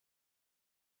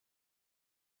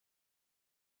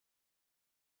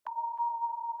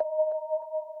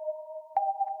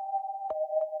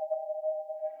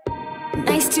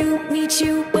Nice to meet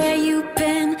you where you've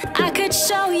been. I could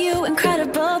show you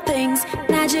incredible things.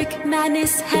 Magic,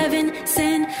 madness, heaven,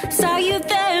 sin. Saw you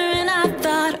there and I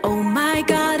thought, oh my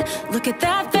God, look at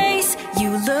that face.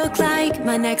 You look like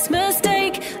my next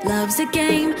mistake. Love's a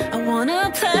game I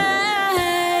wanna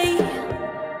play.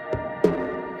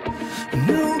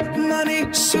 New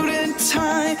money, suit and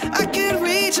tie. I could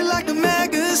read you like a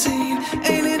magazine.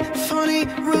 Ain't it funny,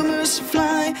 rumors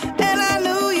fly. And I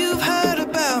know you've heard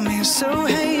about me. So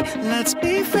hey, let's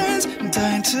be friends. I'm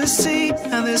dying to see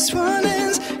how this one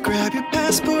ends. Grab your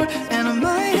passport and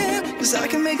my hand, 'cause I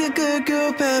can make a good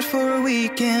girl bad for a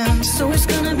weekend. So it's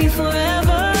gonna be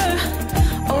forever,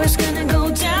 or it's gonna go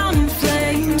down in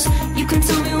flames. You can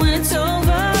tell me when it's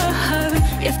over,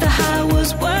 if the high was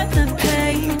worth the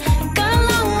pain. Got a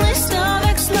long list of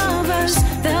ex-lovers,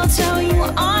 they'll tell you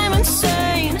I'm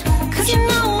insane. 'Cause you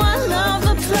know I love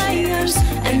the players,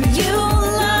 and you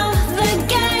love the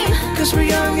game. 'Cause we're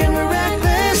young and we're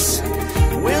reckless,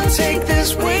 we'll take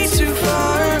this way too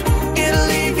far. It'll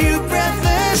leave you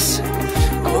breathless,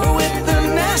 or with a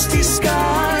nasty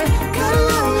scar. Got a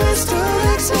long list of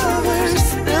ex-lovers,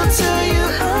 they'll tell you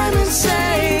I'm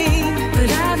insane. But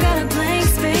I've got a blank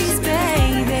space,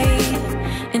 baby,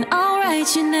 and I'll write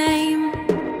your name.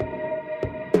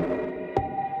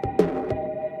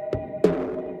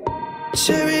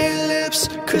 Cherry lips,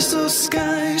 crystal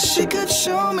skies. She could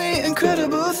show me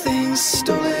incredible things.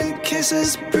 Stolen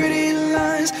kisses, pretty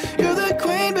lies. You're the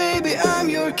queen, baby, I'm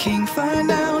your king. Find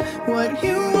out what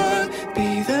you want,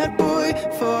 be that boy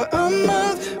for a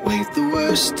month. Wait, the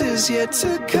worst is yet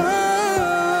to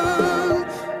come.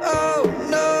 Oh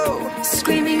no.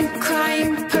 Screaming,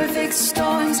 crying, perfect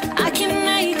storms. I can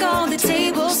make all the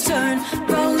tables turn.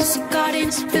 Rose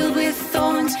gardens filled with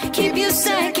thorns. Keep you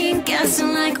second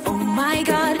guessing like, oh my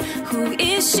God, who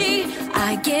is she?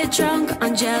 I get drunk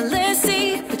on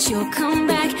jealousy, but you'll come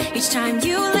back each time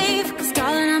you leave. 'Cause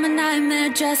darling, I'm a nightmare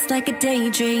dressed like a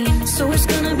daydream. So it's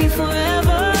gonna be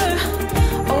forever,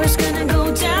 or it's gonna go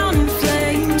down in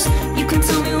flames. You can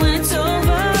tell me when it's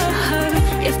over,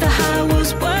 if the high was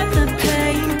worth the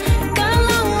pain. Got a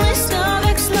long list of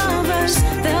ex-lovers,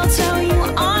 they'll tell you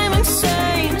I'm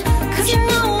insane. 'Cause you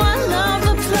know I love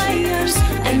the players,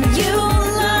 and you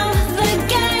love the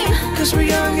game. 'Cause we're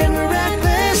young and we're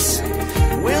reckless,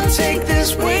 we'll take this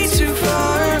way too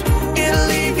far. It'll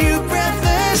leave you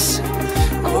breathless,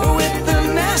 or with a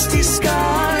nasty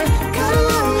scar. Got a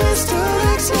long list of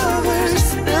ex-lovers,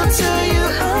 they'll tell you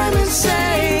I'm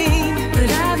insane. But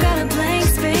I've got a blank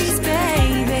space,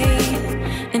 baby,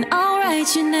 and I'll write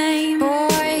your name.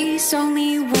 Boys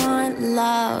only want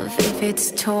love if it's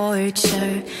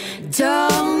torture.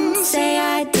 Don't say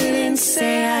I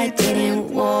didn't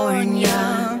warn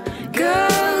ya.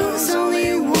 Girls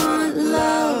only want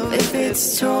love if it's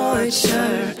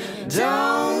torture.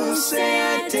 Don't say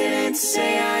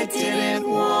I didn't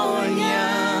warn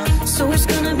ya. So it's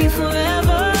gonna be forever,